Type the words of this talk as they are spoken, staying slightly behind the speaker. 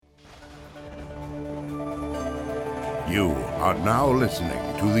You are now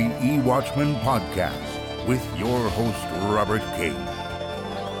listening to the E-Watchman Podcast with your host, Robert King.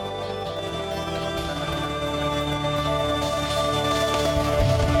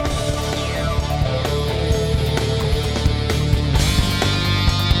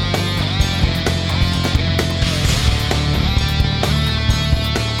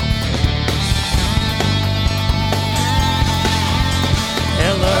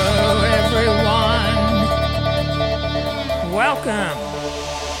 Welcome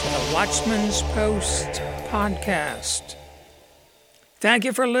to the Watchman's Post podcast. Thank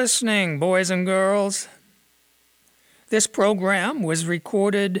you for listening, boys and girls. This program was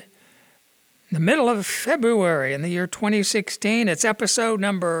recorded in the middle of February in the year 2016. It's episode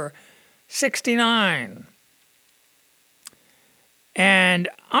number 69. And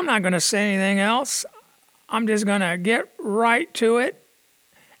I'm not going to say anything else. I'm just going to get right to it.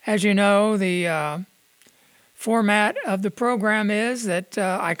 As you know, the format of the program is that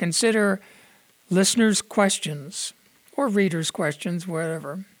I consider listeners' questions or readers' questions,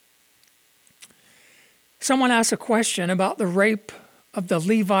 whatever. Someone asked a question about the rape of the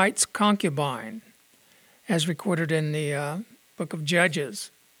Levite's concubine, as recorded in the book of Judges.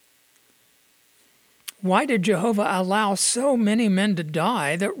 Why did Jehovah allow so many men to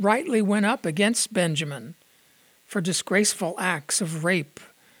die that rightly went up against Benjamin for disgraceful acts of rape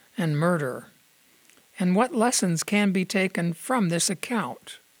and murder? And what lessons can be taken from this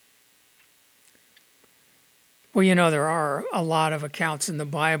account? Well, you know, there are a lot of accounts in the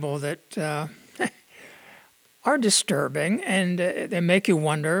Bible that are disturbing, and they make you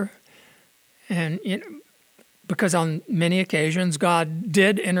wonder. And because on many occasions God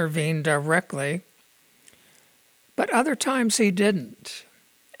did intervene directly, but other times he didn't.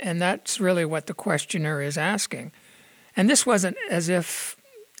 And that's really what the questioner is asking. And this wasn't as if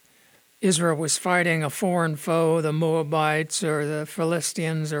Israel was fighting a foreign foe, the Moabites or the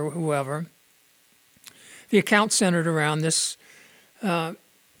Philistines or whoever. The account centered around this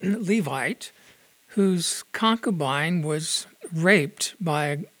Levite whose concubine was raped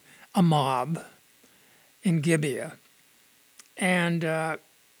by a mob in Gibeah. And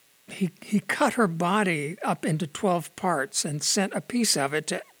he cut her body up into 12 parts and sent a piece of it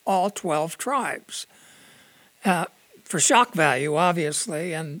to all 12 tribes. For shock value,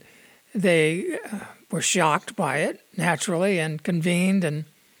 obviously, and they were shocked by it, naturally, and convened, and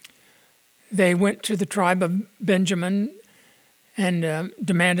they went to the tribe of Benjamin and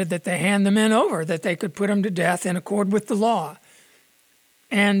demanded that they hand the men over, that they could put them to death in accord with the law.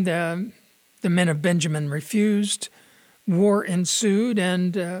 And the men of Benjamin refused. War ensued,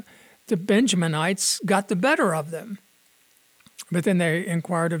 and the Benjaminites got the better of them. But then they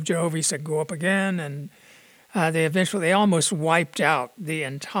inquired of Jehovah. He said, go up again, and they almost wiped out the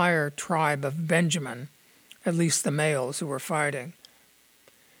entire tribe of Benjamin, at least the males who were fighting.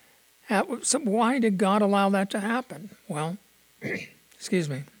 So why did God allow that to happen? Well, excuse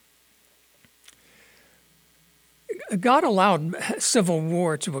me. God allowed civil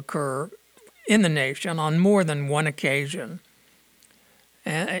war to occur in the nation on more than one occasion.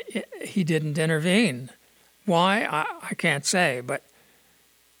 And he didn't intervene. Why? I can't say. But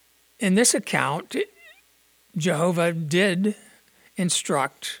in this account, Jehovah did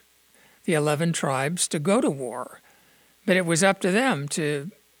instruct the 11 tribes to go to war, but it was up to them to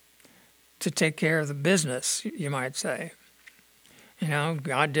take care of the business, you might say. You know,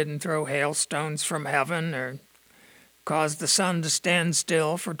 God didn't throw hailstones from heaven or cause the sun to stand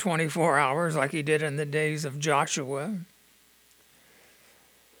still for 24 hours like he did in the days of Joshua.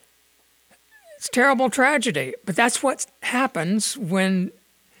 It's a terrible tragedy, but that's what happens when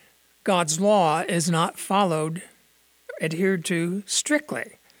God's law is not followed, adhered to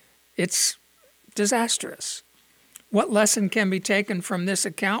strictly. It's disastrous. What lesson can be taken from this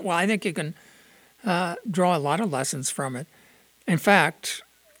account? Well, I think you can draw a lot of lessons from it. In fact,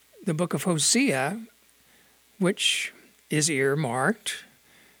 the book of Hosea, which is earmarked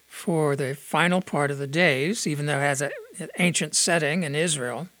for the final part of the days, even though it has an ancient setting in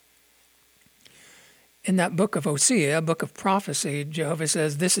Israel, in that book of Hosea, a book of prophecy, Jehovah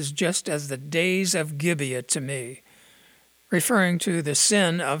says, this is just as the days of Gibeah to me, referring to the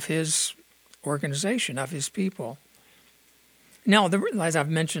sin of his organization, of his people. Now, as I've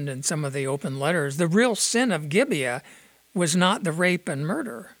mentioned in some of the open letters, the real sin of Gibeah was not the rape and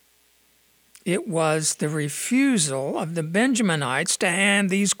murder. It was the refusal of the Benjaminites to hand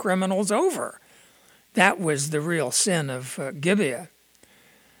these criminals over. That was the real sin of Gibeah.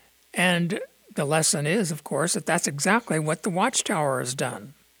 And the lesson is, of course, that that's exactly what the Watchtower has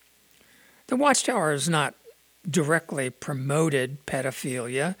done. The Watchtower has not directly promoted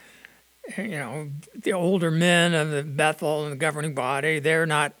pedophilia. the older men of the Bethel and the governing body, they're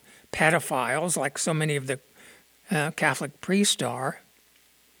not pedophiles like so many of the Catholic priests are.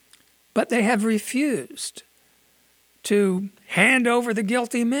 But they have refused to hand over the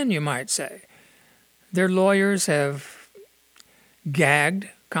guilty men, you might say. Their lawyers have gagged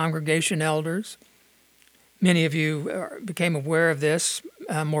congregation elders. Many of you became aware of this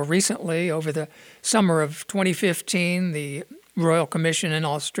more recently. Over the summer of 2015, the Royal Commission in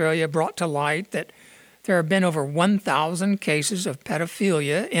Australia brought to light that there have been over 1,000 cases of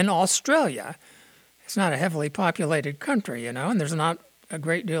pedophilia in Australia. It's not a heavily populated country, and there's not a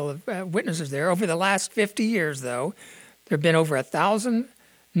great deal of witnesses there. Over the last 50 years, though, there have been over 1,000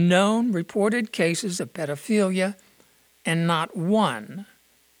 known reported cases of pedophilia, and not one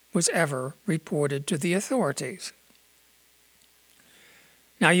was ever reported to the authorities.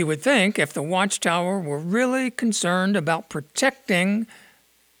 Now, you would think if the Watchtower were really concerned about protecting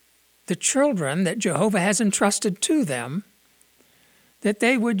the children that Jehovah has entrusted to them, that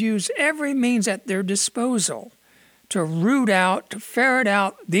they would use every means at their disposal to root out, to ferret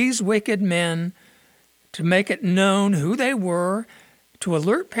out these wicked men, to make it known who they were, to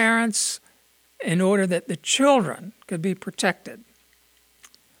alert parents in order that the children could be protected.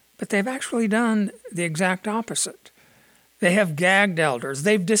 But they've actually done the exact opposite. They have gagged elders.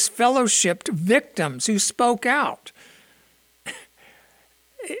 They've disfellowshipped victims who spoke out.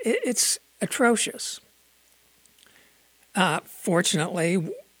 It's atrocious. Fortunately,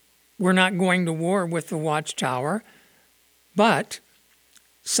 we're not going to war with the Watchtower, but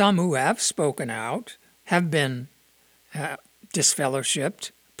some who have spoken out have been disfellowshipped,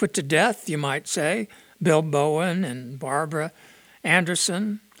 put to death, you might say. Bill Bowen and Barbara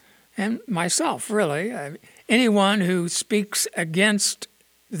Anderson and myself, really. Anyone who speaks against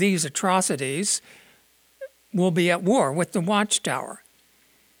these atrocities will be at war with the Watchtower.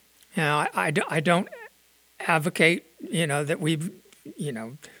 Now, I don't advocate, that we,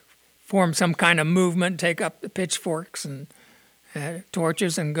 form some kind of movement, take up the pitchforks and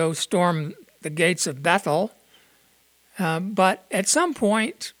torches and go storm the gates of Bethel. But at some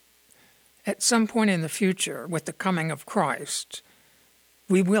point in the future, with the coming of Christ,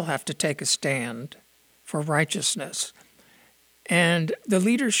 we will have to take a stand for righteousness. And the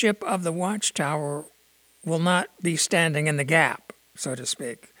leadership of the Watchtower will not be standing in the gap, so to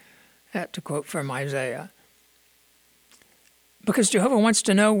speak, to quote from Isaiah. Because Jehovah wants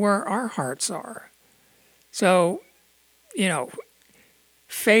to know where our hearts are. So,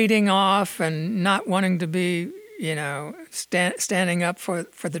 fading off and not wanting to be, standing up for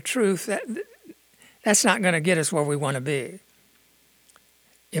the truth, that's not going to get us where we want to be.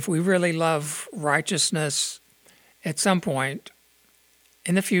 If we really love righteousness, at some point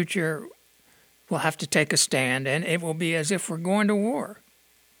in the future, we'll have to take a stand, and it will be as if we're going to war.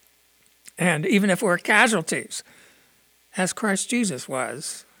 And even if we're casualties, as Christ Jesus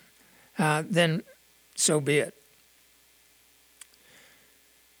was, then so be it.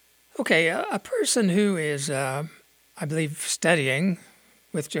 Okay, a person who is, I believe, studying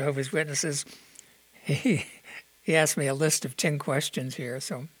with Jehovah's Witnesses, he asked me a list of 10 questions here,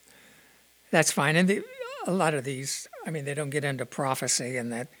 so that's fine. And a lot of these, they don't get into prophecy,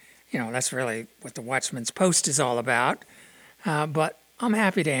 and that, that's really what the Watchman's Post is all about. But I'm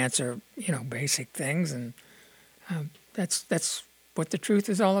happy to answer, basic things, and that's what the truth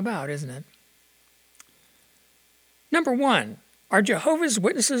is all about, isn't it? Number 1, are Jehovah's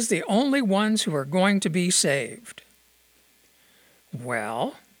Witnesses the only ones who are going to be saved?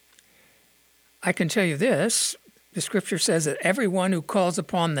 Well, I can tell you this. The Scripture says that everyone who calls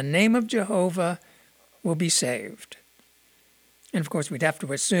upon the name of Jehovah will be saved. And of course, we'd have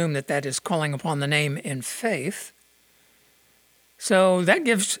to assume that that is calling upon the name in faith. So that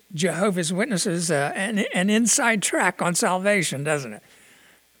gives Jehovah's Witnesses an inside track on salvation, doesn't it?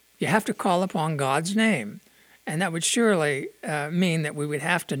 You have to call upon God's name. And that would surely mean that we would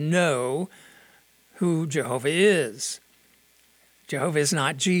have to know who Jehovah is. Jehovah is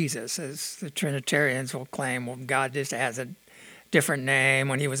not Jesus, as the Trinitarians will claim. Well, God just has a different name.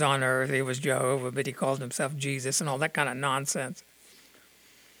 When he was on earth, he was Jehovah, but he called himself Jesus and all that kind of nonsense.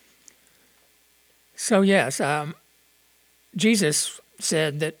 So yes, Jesus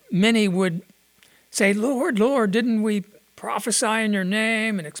said that many would say, Lord, Lord, didn't we prophesy in your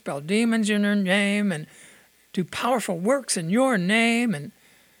name and expel demons in your name and do powerful works in your name? And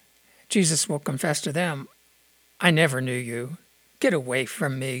Jesus will confess to them, I never knew you. Get away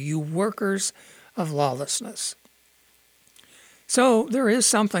from me, you workers of lawlessness. So there is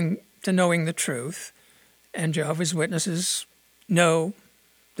something to knowing the truth, and Jehovah's Witnesses know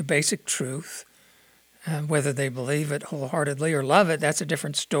the basic truth. Whether they believe it wholeheartedly or love it, that's a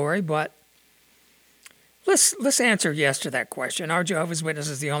different story. But let's answer yes to that question. Are Jehovah's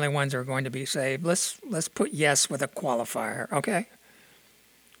Witnesses the only ones who are going to be saved? Let's put yes with a qualifier, okay?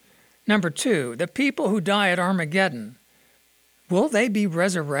 Number 2, the people who die at Armageddon, will they be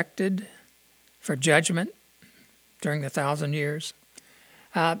resurrected for judgment during the 1,000 years?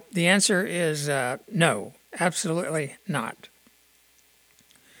 The answer is no, absolutely not.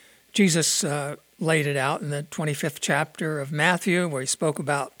 Jesus laid it out in the 25th chapter of Matthew, where he spoke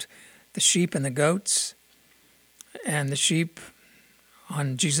about the sheep and the goats. And the sheep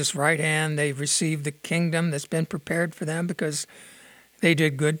on Jesus' right hand, they received the kingdom that's been prepared for them because they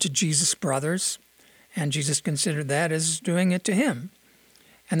did good to Jesus' brothers, and Jesus considered that as doing it to him.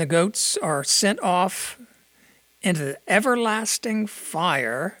 And the goats are sent off into the everlasting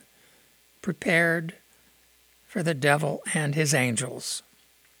fire prepared for the devil and his angels.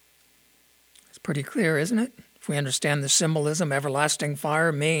 It's pretty clear, isn't it? If we understand the symbolism, everlasting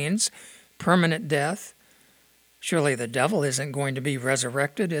fire means permanent death. Surely the devil isn't going to be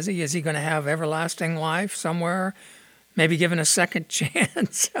resurrected, is he? Is he going to have everlasting life somewhere? Maybe given a second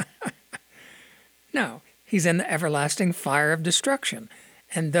chance? No, he's in the everlasting fire of destruction.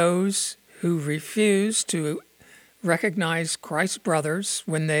 And those who refuse to recognize Christ's brothers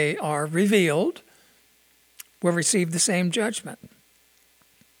when they are revealed will receive the same judgment.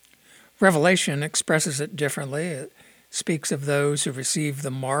 Revelation expresses it differently. It speaks of those who receive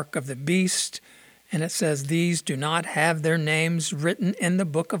the mark of the beast, and it says, "These do not have their names written in the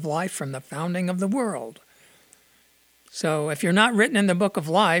book of life from the founding of the world." So if you're not written in the book of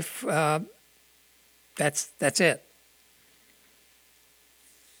life, that's it.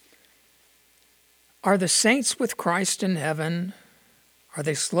 Are the saints with Christ in heaven? Are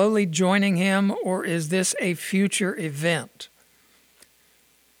they slowly joining him, or is this a future event?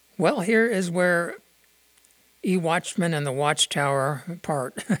 Well, here is where E-Watchman and the Watchtower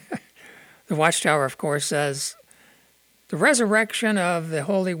part. The Watchtower, of course, says the resurrection of the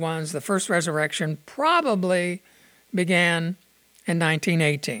holy ones, the first resurrection, probably began in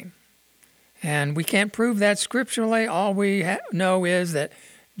 1918. And we can't prove that scripturally. All we know is that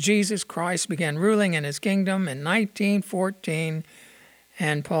Jesus Christ began ruling in his kingdom in 1914,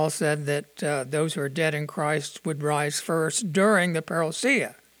 and Paul said that those who are dead in Christ would rise first during the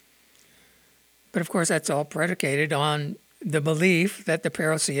parousia. But of course, that's all predicated on the belief that the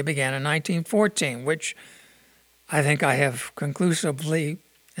parousia began in 1914, which I think I have conclusively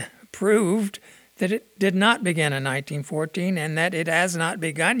proved that it did not begin in 1914 and that it has not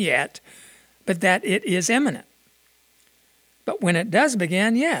begun yet, but that it is imminent. But when it does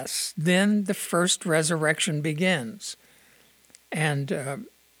begin, yes, then the first resurrection begins. And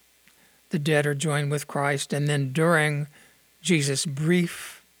the dead are joined with Christ, and then during Jesus'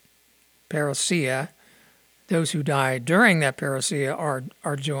 brief parousia, those who die during that parousia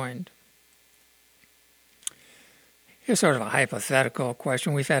are joined. Here's sort of a hypothetical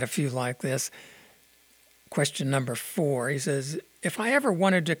question. We've had a few like this. Question number 4, he says, if I ever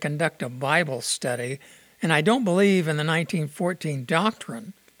wanted to conduct a Bible study and I don't believe in the 1914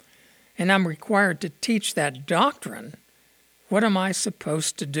 doctrine, and I'm required to teach that doctrine, what am I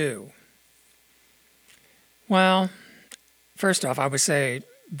supposed to do? Well, first off, I would say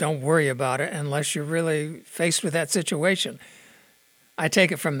don't worry about it unless you're really faced with that situation. I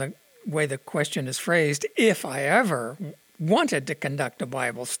take it from the way the question is phrased, if I ever wanted to conduct a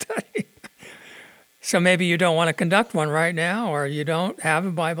Bible study. So maybe you don't want to conduct one right now, or you don't have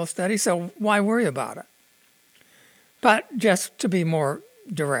a Bible study, so why worry about it? But just to be more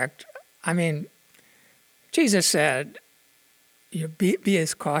direct, I mean, Jesus said, you be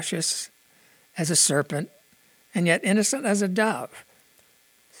as cautious as a serpent and yet innocent as a dove.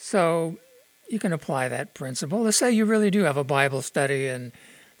 So you can apply that principle. Let's say you really do have a Bible study and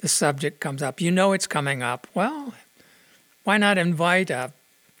the subject comes up. You know it's coming up. Well, why not invite a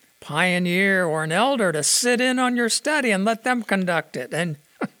pioneer or an elder to sit in on your study and let them conduct it? And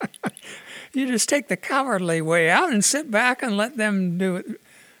you just take the cowardly way out and sit back and let them do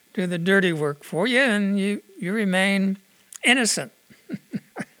the dirty work for you, and you remain innocent.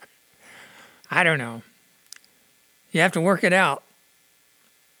 I don't know. You have to work it out.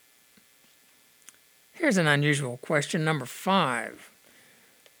 Here's an unusual question, number 5.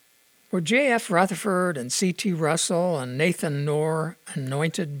 Were J.F. Rutherford and C.T. Russell and Nathan Knorr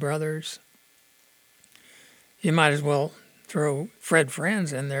anointed brothers? You might as well throw Fred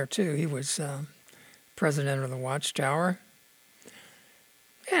Franz in there, too. He was president of the Watchtower.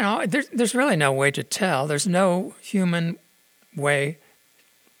 You know, there's really no way to tell. There's no human way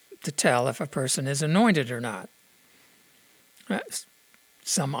to tell if a person is anointed or not.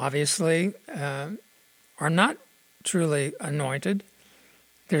 Some obviously are not truly anointed.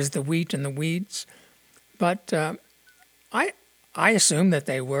 There's the wheat and the weeds. But I assume that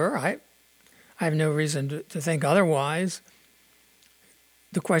they were. I have no reason to think otherwise.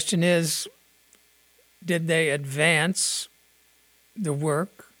 The question is, did they advance the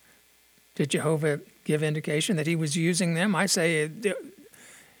work? Did Jehovah give indication that he was using them? I say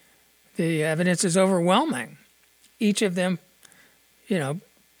the evidence is overwhelming. Each of them,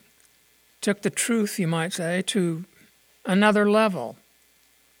 took the truth, you might say, to another level.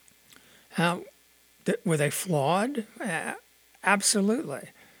 Were they flawed? Absolutely.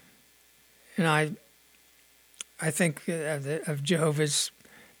 And I think of Jehovah's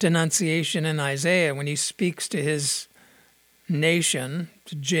denunciation in Isaiah when he speaks to his nation,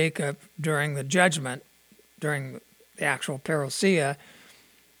 to Jacob, during the judgment, during the actual parousia,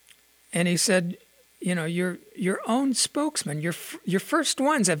 and he said, your own spokesman, your first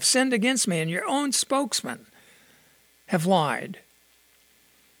ones have sinned against me, and your own spokesman have lied.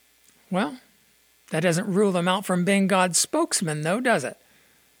 Well, that doesn't rule them out from being God's spokesman, though, does it?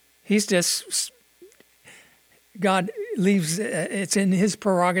 God leaves, it's in his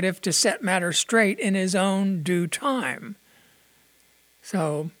prerogative to set matters straight in his own due time.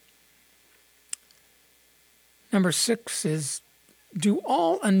 So, number 6 is, do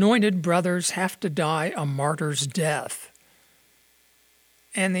all anointed brothers have to die a martyr's death?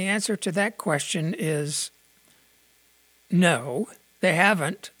 And the answer to that question is no, they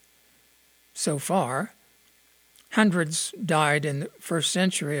haven't so far. Hundreds died in the first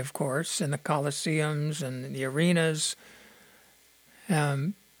century, of course, in the Colosseums and the arenas.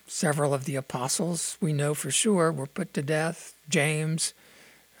 Several of the apostles, we know for sure, were put to death. James,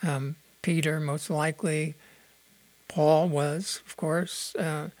 Peter, most likely. Paul was, of course.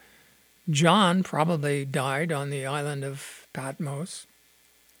 John probably died on the island of Patmos.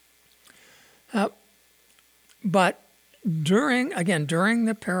 But during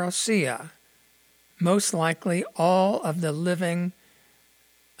the parousia, most likely all of the living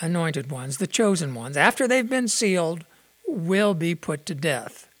anointed ones, the chosen ones, after they've been sealed, will be put to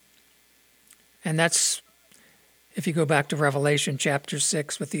death. And that's, if you go back to Revelation chapter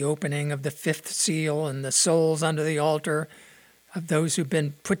 6 with the opening of the 5th seal and the souls under the altar of those who've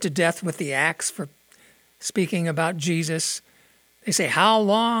been put to death with the axe for speaking about Jesus, they say, "How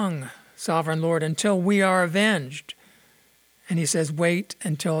long, Sovereign Lord, until we are avenged?" And he says, "Wait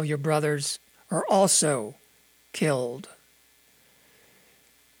until your brothers are also killed."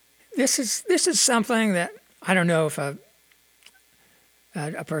 This is something that I don't know if a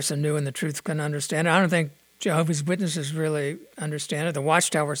person new in the truth can understand. I don't think Jehovah's Witnesses really understand it. The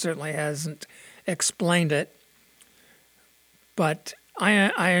Watchtower certainly hasn't explained it. But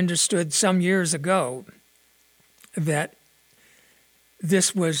I understood some years ago that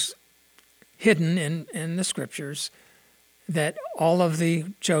this was hidden in the scriptures, that all of the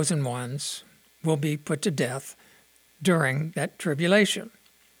chosen ones will be put to death during that tribulation.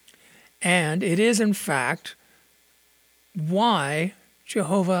 And it is, in fact, why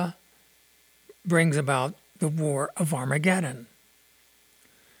Jehovah brings about the war of Armageddon.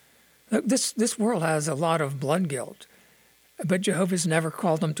 Look, this world has a lot of blood guilt, but Jehovah's never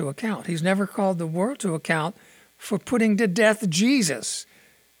called them to account. He's never called the world to account for putting to death Jesus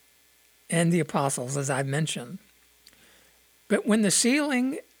and the apostles, as I mentioned. But when the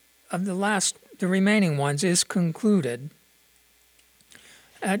sealing of the remaining ones is concluded,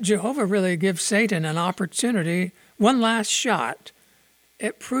 Jehovah really gives Satan an opportunity, one last shot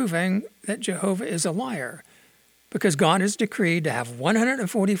at proving that Jehovah is a liar, because God has decreed to have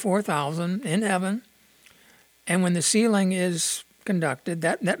 144,000 in heaven, and when the sealing is conducted,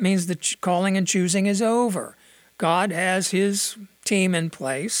 that means the calling and choosing is over. God has his team in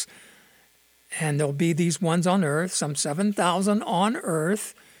place, and there'll be these ones on earth, some 7,000 on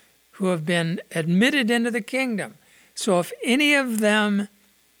earth, who have been admitted into the kingdom. So if any of them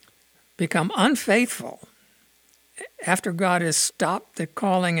become unfaithful after God has stopped the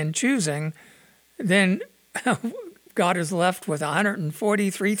calling and choosing, then God is left with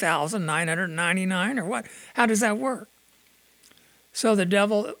 143,999 or what? How does that work? So the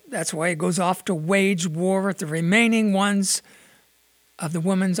devil, that's why he goes off to wage war with the remaining ones of the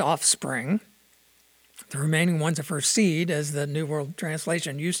woman's offspring, the remaining ones of her seed, as the New World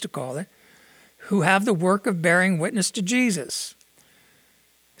Translation used to call it, who have the work of bearing witness to Jesus.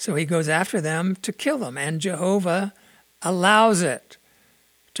 So he goes after them to kill them, and Jehovah allows it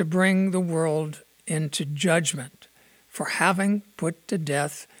to bring the world into judgment for having put to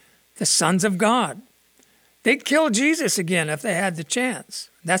death the sons of God. They'd kill Jesus again if they had the chance.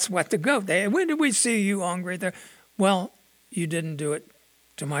 That's what the goat. When did we see you hungry there? Well, you didn't do it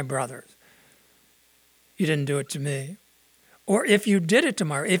to my brothers. you didn't do it to me. Or if you did it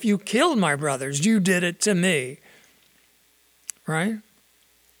to if you killed my brothers, you did it to me. Right?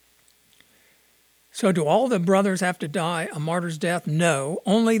 So do all the brothers have to die a martyr's death? No.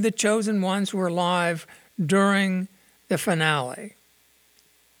 Only the chosen ones who were alive during the finale.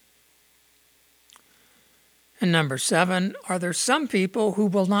 And number 7, are there some people who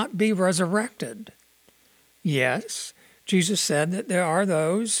will not be resurrected? Yes. Jesus said that there are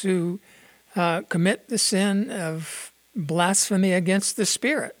those who commit the sin of blasphemy against the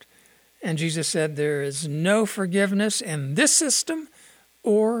Spirit. And Jesus said there is no forgiveness in this system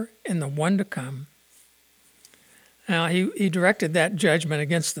or in the one to come. Now, he directed that judgment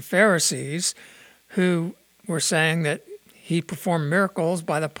against the Pharisees, who were saying that he performed miracles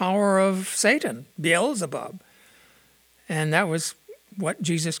by the power of Satan, Beelzebub. And that was what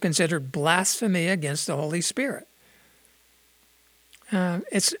Jesus considered blasphemy against the Holy Spirit.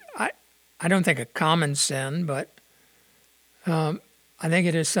 It's I don't think a common sin, but I think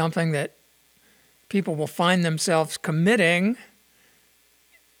it is something that people will find themselves committing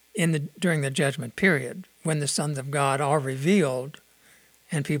during the judgment period, when the sons of God are revealed,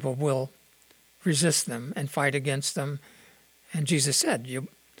 and people will resist them and fight against them. And Jesus said,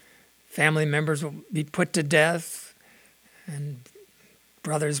 family members will be put to death, and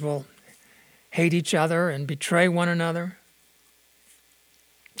brothers will hate each other and betray one another.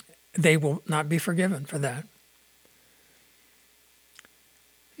 They will not be forgiven for that.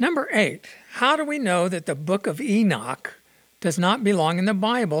 Number 8, how do we know that the book of Enoch does not belong in the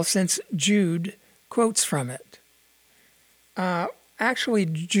Bible, since Jude quotes from it? Actually,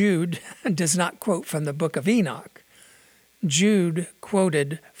 Jude does not quote from the book of Enoch. Jude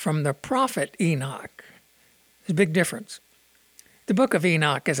quoted from the prophet Enoch. There's a big difference. The book of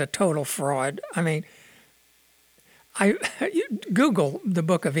Enoch is a total fraud. I mean, Google the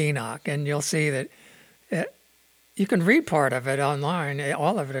book of Enoch, and you'll see that you can read part of it online,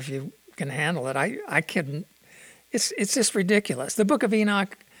 all of it if you can handle it. I couldn't. It's just ridiculous. The book of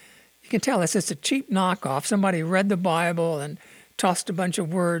Enoch, you can tell it's just a cheap knockoff. Somebody read the Bible and tossed a bunch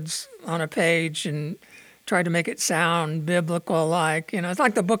of words on a page and tried to make it sound biblical-like. It's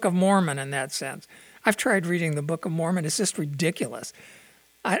like the Book of Mormon in that sense. I've tried reading the Book of Mormon. It's just ridiculous.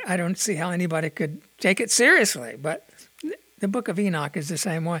 I don't see how anybody could take it seriously, but the book of Enoch is the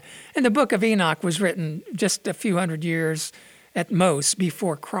same way. And the book of Enoch was written just a few hundred years at most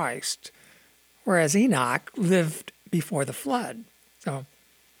before Christ, whereas Enoch lived before the flood. So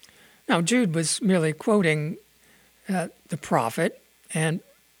now Jude was merely quoting the prophet, and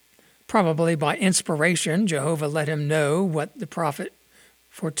probably by inspiration, Jehovah let him know what the prophet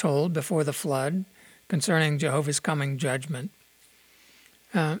foretold before the flood concerning Jehovah's coming judgment.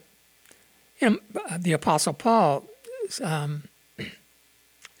 The Apostle Paul,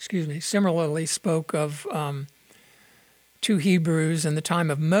 similarly spoke of 2 Hebrews in the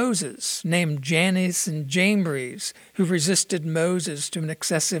time of Moses, named Jannes and Jambres, who resisted Moses to an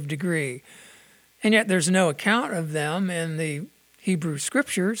excessive degree. And yet there's no account of them in the Hebrew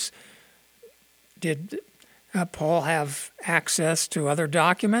Scriptures. Did Paul have access to other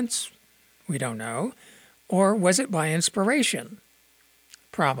documents? We don't know. Or was it by inspiration?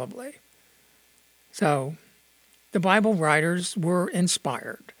 Probably. So the Bible writers were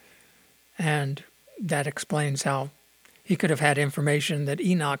inspired, and that explains how he could have had information that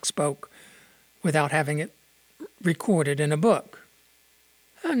Enoch spoke without having it recorded in a book.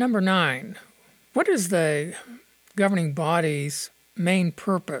 Number 9, what is the governing body's main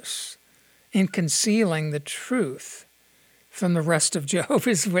purpose in concealing the truth from the rest of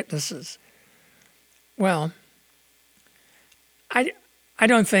Jehovah's Witnesses? Well, I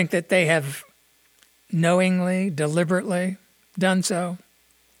don't think that they have knowingly, deliberately done so.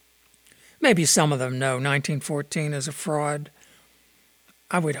 Maybe some of them know 1914 is a fraud.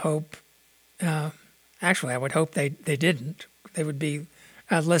 I would hope, I would hope they didn't. They would be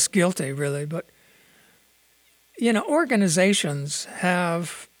less guilty, really. But, organizations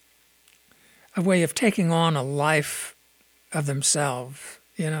have a way of taking on a life of themselves,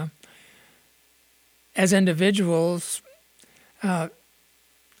 As individuals,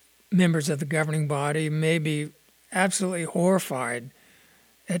 members of the governing body may be absolutely horrified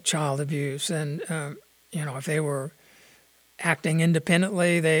at child abuse. And, if they were acting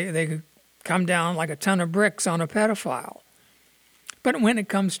independently, they could come down like a ton of bricks on a pedophile. But when it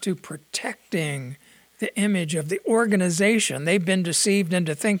comes to protecting the image of the organization, they've been deceived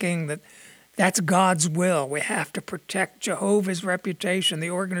into thinking that that's God's will. We have to protect Jehovah's reputation,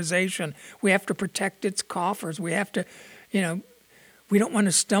 the organization. We have to protect its coffers. We have to, we don't want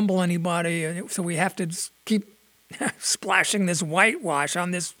to stumble anybody, so we have to keep splashing this whitewash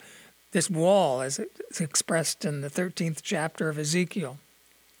on this this wall as it's expressed in the 13th chapter of Ezekiel.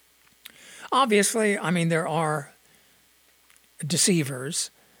 Obviously, I mean, there are deceivers.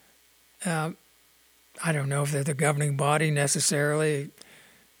 I don't know if they're the governing body necessarily.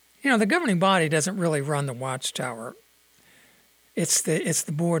 The governing body doesn't really run the Watchtower. It's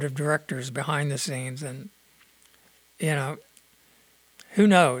the board of directors behind the scenes, and who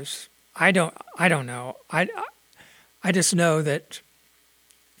knows? I don't know. I just know that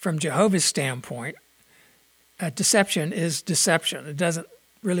from Jehovah's standpoint, deception is deception. It doesn't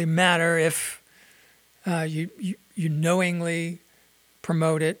really matter if you knowingly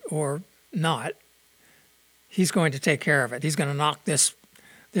promote it or not. He's going to take care of it. He's going to knock this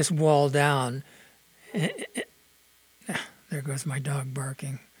wall down. There goes my dog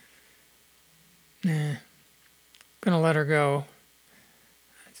barking. Going to let her go.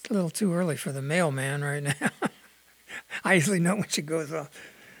 It's a little too early for the mailman right now. I usually know when she goes off.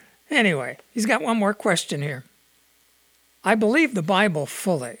 Anyway, he's got one more question here. I believe the Bible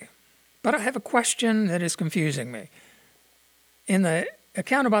fully, but I have a question that is confusing me. In the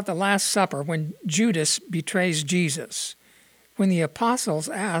account about the Last Supper, when Judas betrays Jesus, when the apostles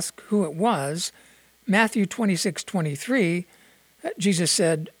ask who it was, Matthew 26:23, Jesus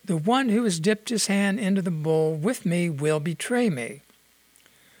said, "The one who has dipped his hand into the bowl with me will betray me."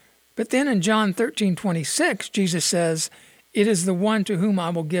 But then in John 13:26, Jesus says, "It is the one to whom I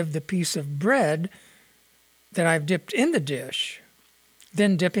will give the piece of bread that I've dipped in the dish."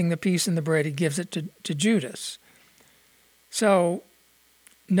 Then dipping the piece in the bread, he gives it to Judas. So,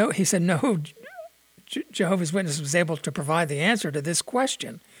 no, he said, no, Jehovah's Witness was able to provide the answer to this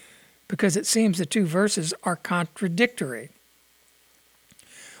question because it seems the two verses are contradictory.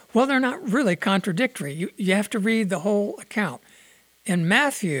 Well, they're not really contradictory. You have to read the whole account. In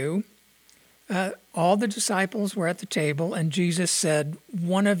Matthew, all the disciples were at the table, and Jesus said,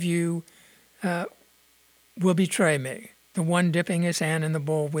 "One of you will betray me. The one dipping his hand in the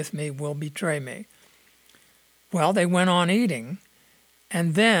bowl with me will betray me." Well, they went on eating.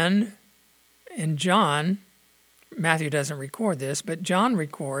 And then in John, Matthew doesn't record this, but John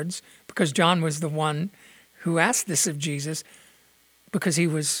records, because John was the one who asked this of Jesus, because he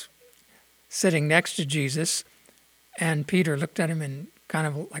was sitting next to Jesus, and Peter looked at him and kind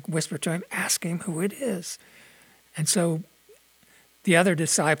of like whispered to him, "Ask him who it is." And so the other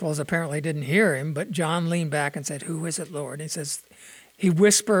disciples apparently didn't hear him, but John leaned back and said, "Who is it, Lord?" He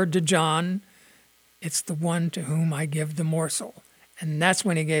whispered to John, "It's the one to whom I give the morsel." And that's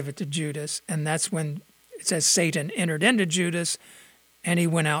when he gave it to Judas. And that's when it says Satan entered into Judas and he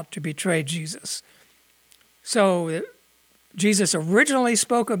went out to betray Jesus. So Jesus originally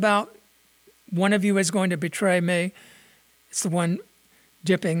spoke about one of you is going to betray me. It's the one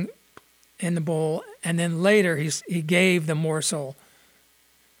dipping in the bowl. And then later he gave the morsel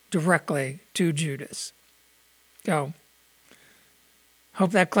directly to Judas. So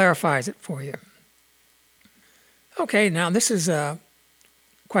hope that clarifies it for you. Okay, now this is a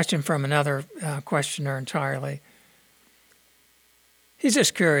question from another questioner entirely. He's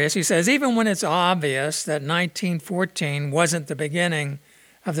just curious. He says, even when it's obvious that 1914 wasn't the beginning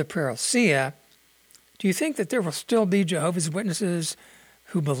of the parousia, do you think that there will still be Jehovah's Witnesses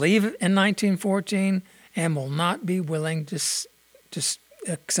who believe in 1914 and will not be willing to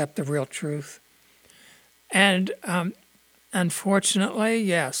accept the real truth? And unfortunately,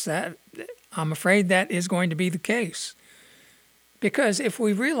 yes, I'm afraid that is going to be the case. Because if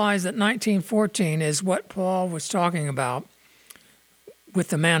we realize that 1914 is what Paul was talking about with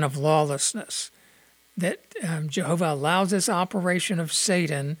the man of lawlessness, that Jehovah allows this operation of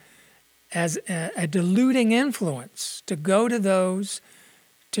Satan as a deluding influence to go to those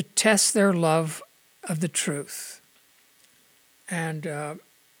to test their love of the truth. And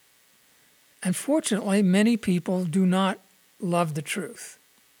unfortunately, many people do not love the truth.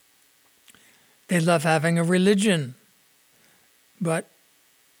 They love having a religion, but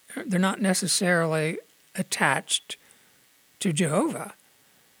they're not necessarily attached to Jehovah.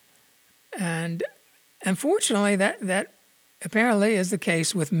 And unfortunately, that apparently is the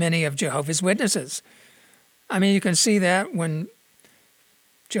case with many of Jehovah's Witnesses. I mean, you can see that when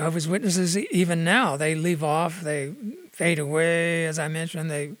Jehovah's Witnesses, even now, they leave off, they fade away, as I mentioned,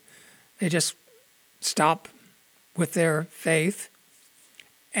 they just stop with their faith.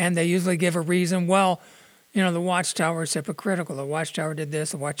 And they usually give a reason, well, the Watchtower is hypocritical. The Watchtower did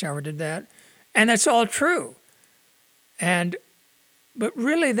this, the Watchtower did that. And that's all true. But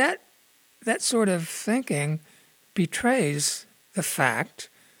really that sort of thinking betrays the fact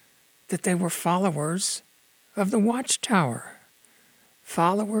that they were followers of the Watchtower,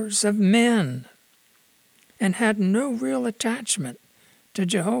 followers of men, and had no real attachment to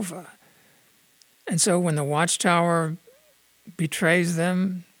Jehovah. And so when the watchtower betrays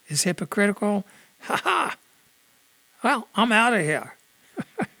them, is hypocritical, well, I'm out of here.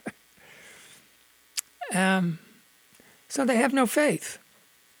 So they have no faith.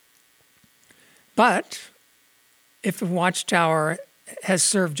 But if the watchtower has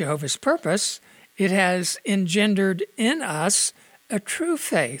served Jehovah's purpose, it has engendered in us a true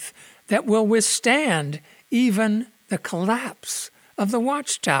faith that will withstand even the collapse of the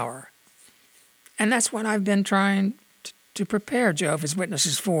watchtower. And that's what I've been trying to prepare Jehovah's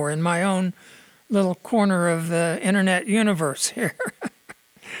Witnesses for in my own little corner of the internet universe here.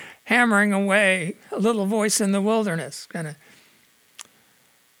 Hammering away, a little voice in the wilderness, kind of.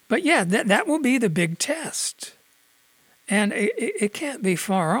 But yeah, that will be the big test. And it can't be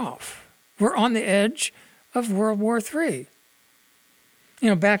far off. We're on the edge of World War III.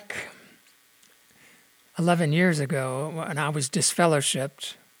 Back 11 years ago, when I was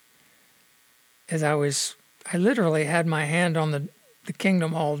disfellowshipped, I literally had my hand on the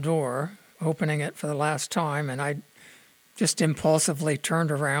Kingdom Hall door, opening it for the last time, and I just impulsively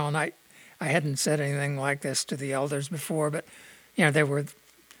turned around. I hadn't said anything like this to the elders before, but the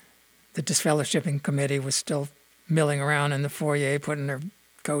disfellowshipping committee was still milling around in the foyer, putting their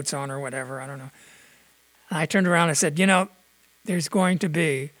coats on or whatever, I don't know. And I turned around and said, there's going to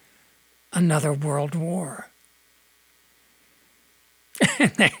be another world war.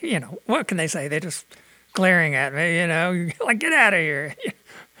 And they, what can they say? They're just glaring at me, like, get out of here.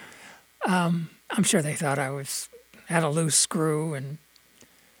 I'm sure they thought I had a loose screw,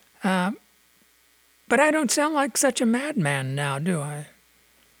 but I don't sound like such a madman now, do I?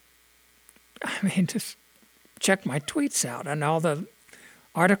 I mean, just check my tweets out and all the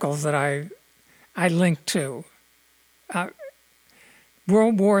articles that I linked to.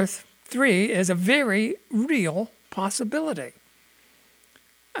 World War III is a very real possibility.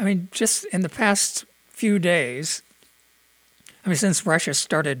 I mean, just in the past few days, since Russia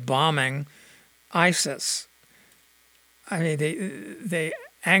started bombing ISIS, the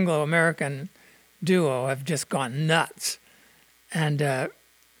Anglo-American duo have just gone nuts. And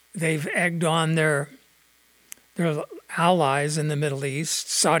they've egged on their allies in the Middle East,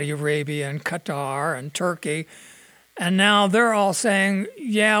 Saudi Arabia and Qatar and Turkey. And now they're all saying,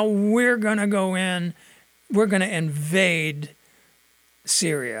 yeah, we're going to go in, we're going to invade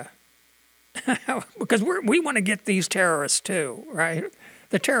Syria. Because we want to get these terrorists too, right?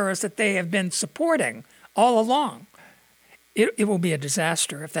 The terrorists that they have been supporting all along. It will be a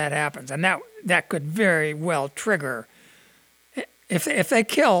disaster if that happens. And that could very well trigger, if they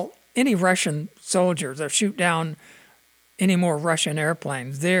kill any Russian soldiers or shoot down any more Russian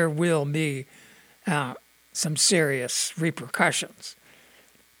airplanes, there will be some serious repercussions.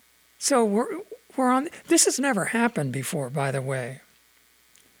 So we're on. This has never happened before, by the way.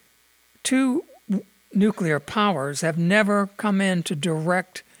 Two nuclear powers have never come into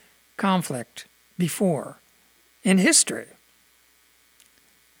direct conflict before in history.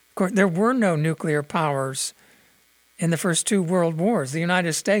 Of course, there were no nuclear powers in the first two world wars. The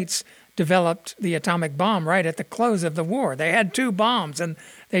United States developed the atomic bomb right at the close of the war. They had two bombs, and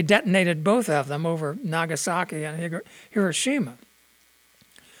they detonated both of them over Nagasaki and Hiroshima.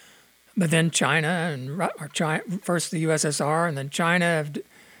 But then China, first the USSR, and then China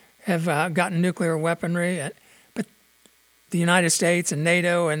have gotten nuclear weaponry. But the United States and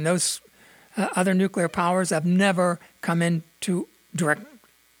NATO and those other nuclear powers have never come into direct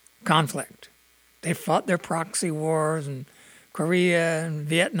conflict. They fought their proxy wars in Korea and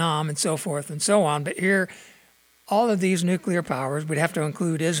Vietnam and so forth and so on. But here, all of these nuclear powers, we'd have to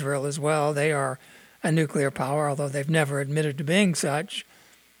include Israel as well. They are a nuclear power, although they've never admitted to being such.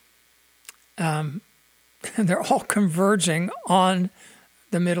 They're all converging on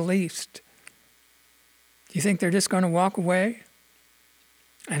the Middle East. Do you think they're just going to walk away?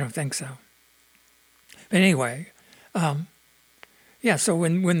 I don't think so. But anyway, so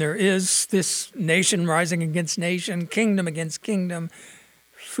when there is this nation rising against nation, kingdom against kingdom,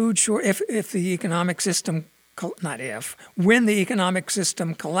 food short. If the economic system, when the economic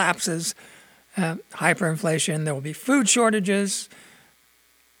system collapses, hyperinflation, there will be food shortages.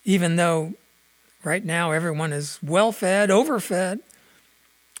 Even though right now everyone is well-fed, overfed,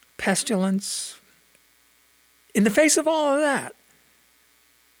 pestilence. In the face of all of that,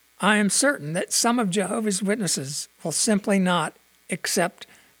 I am certain that some of Jehovah's Witnesses will simply not accept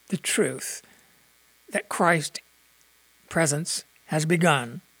the truth that Christ's presence has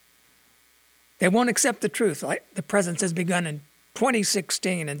begun. They won't accept the truth like the presence has begun in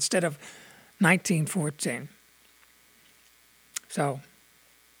 2016 instead of 1914. So,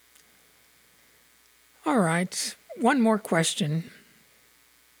 all right, one more question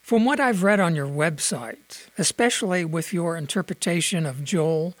From what I've read on your website, especially with your interpretation of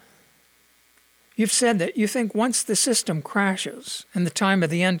Joel, you've said that you think once the system crashes and the time of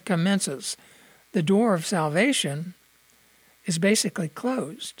the end commences, the door of salvation is basically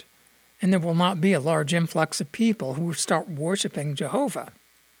closed, and there will not be a large influx of people who will start worshiping Jehovah.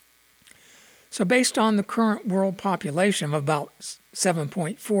 So based on the current world population of about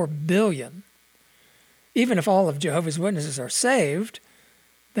 7.4 billion, even if all of Jehovah's Witnesses are saved,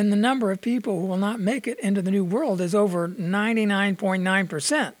 then the number of people who will not make it into the new world is over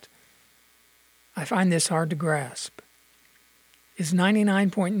 99.9%. I find this hard to grasp. Is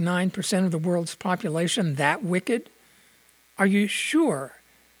 99.9% of the world's population that wicked? Are you sure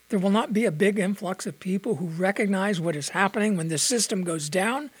there will not be a big influx of people who recognize what is happening when the system goes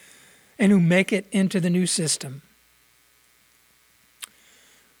down and who make it into the new system?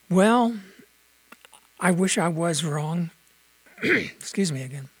 Well, I wish I was wrong. Excuse me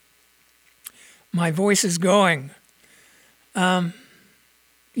again. My voice is going.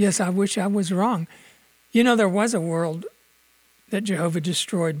 Yes, I wish I was wrong. You know, there was a world that Jehovah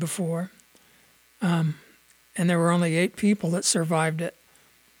destroyed before, and there were only 8 people that survived it.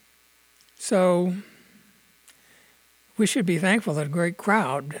 So we should be thankful that a great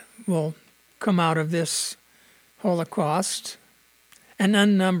crowd will come out of this Holocaust, an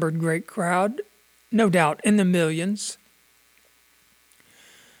unnumbered great crowd, no doubt in the millions.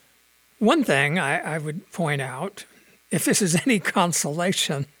 One thing I would point out, if this is any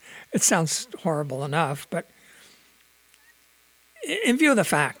consolation, it sounds horrible enough, but in view of the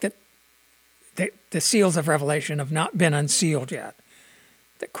fact that the seals of Revelation have not been unsealed yet,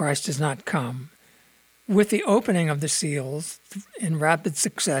 that Christ has not come, with the opening of the seals in rapid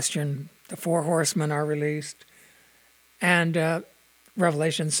succession, the 4 horsemen are released, and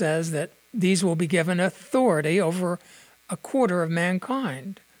Revelation says that these will be given authority over a quarter of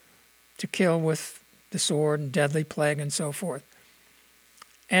mankind to kill with the sword and deadly plague and so forth.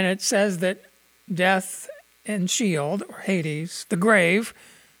 And it says that death and Sheol, or Hades, the grave,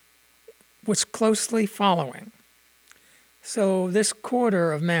 was closely following. So this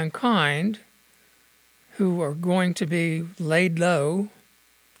quarter of mankind who are going to be laid low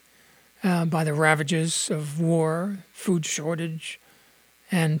by the ravages of war, food shortage,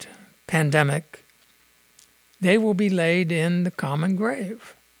 and pandemic, they will be laid in the common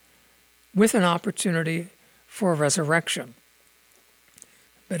grave with an opportunity for resurrection.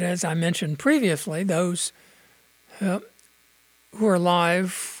 But as I mentioned previously, those who are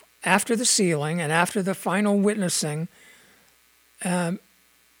alive after the sealing and after the final witnessing, they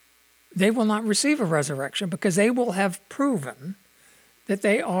will not receive a resurrection because they will have proven that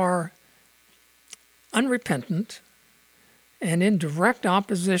they are unrepentant and in direct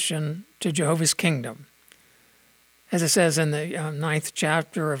opposition to Jehovah's kingdom. As it says in the 9th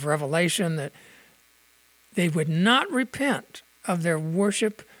chapter of Revelation, that they would not repent of their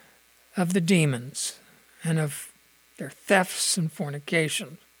worship of the demons and of their thefts and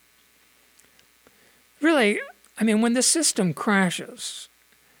fornication. Really, I mean, when the system crashes,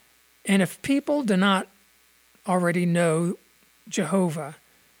 and if people do not already know Jehovah,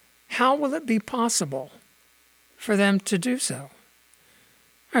 how will it be possible for them to do so?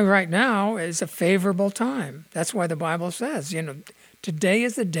 And right now is a favorable time. That's why the Bible says, today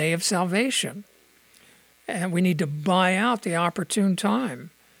is the day of salvation. And we need to buy out the opportune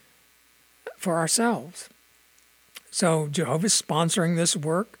time for ourselves. So Jehovah's sponsoring this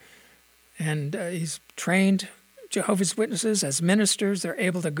work, and he's trained Jehovah's Witnesses as ministers. They're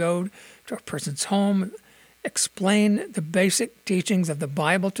able to go to a person's home, explain the basic teachings of the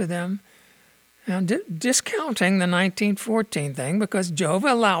Bible to them, and discounting the 1914 thing because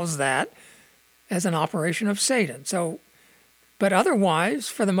Jehovah allows that as an operation of Satan. But otherwise,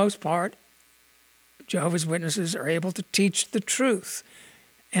 for the most part, Jehovah's Witnesses are able to teach the truth.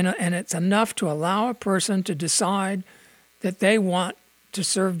 And it's enough to allow a person to decide that they want to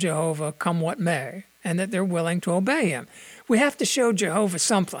serve Jehovah come what may, and that they're willing to obey him. We have to show Jehovah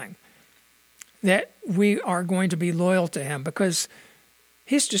something, that we are going to be loyal to him, because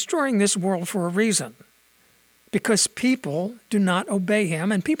he's destroying this world for a reason. Because people do not obey him,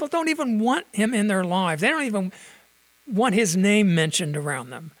 and people don't even want him in their lives. They don't even want his name mentioned around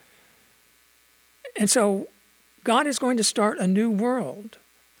them. And so God is going to start a new world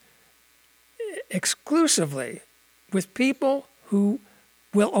exclusively with people who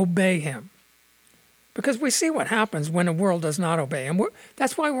will obey him. Because we see what happens when a world does not obey him.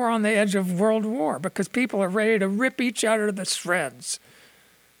 That's why we're on the edge of world war, because people are ready to rip each other to shreds.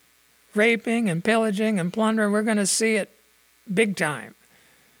 Raping and pillaging and plundering, we're going to see it big time,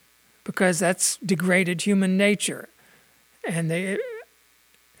 because that's degraded human nature. And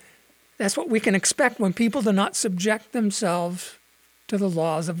That's what we can expect when people do not subject themselves to the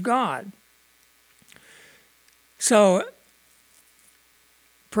laws of God. So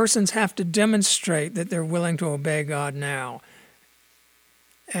persons have to demonstrate that they're willing to obey God now.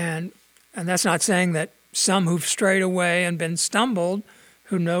 And that's not saying that some who've strayed away and been stumbled,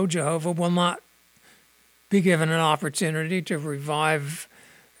 who know Jehovah, will not be given an opportunity to revive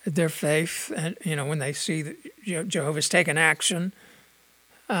their faith. And, when they see that Jehovah's taken action,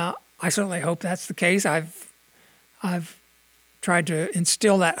 I certainly hope that's the case. I've tried to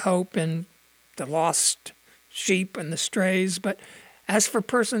instill that hope in the lost sheep and the strays. But as for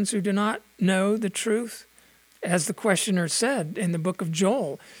persons who do not know the truth, as the questioner said in the book of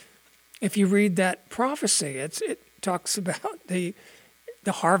Joel, if you read that prophecy, it talks about the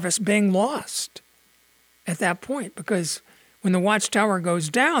harvest being lost at that point, because when the watchtower goes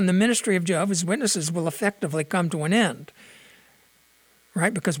down, the ministry of Jehovah's Witnesses will effectively come to an end,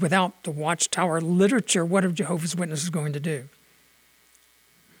 right? Because without the watchtower literature, what are Jehovah's Witnesses going to do?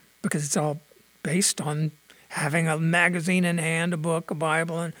 Because it's all based on having a magazine in hand, a book, a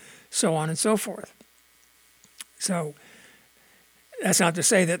Bible, and so on and so forth. So that's not to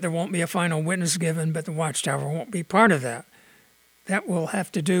say that there won't be a final witness given, but the watchtower won't be part of that. That will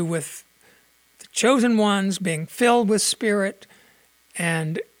have to do with the chosen ones being filled with Spirit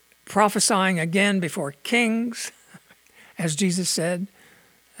and prophesying again before kings, as Jesus said,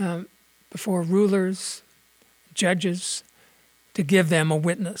 before rulers, judges, to give them a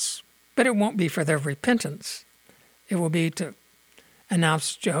witness. But it won't be for their repentance. It will be to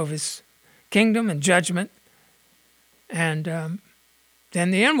announce Jehovah's kingdom and judgment, and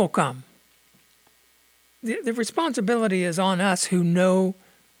then the end will come. The responsibility is on us who know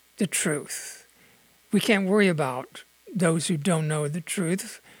the truth. We can't worry about those who don't know the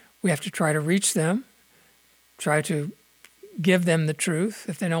truth. We have to try to reach them, try to give them the truth.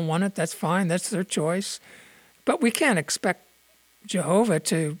 If they don't want it, that's fine. That's their choice. But we can't expect Jehovah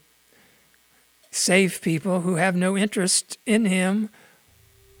to save people who have no interest in him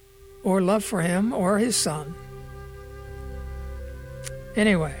or love for him or his son.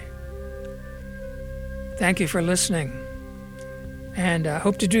 Anyway, thank you for listening. And I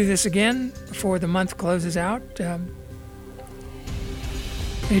hope to do this again before the month closes out.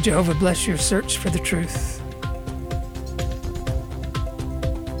 May Jehovah bless your search for the truth.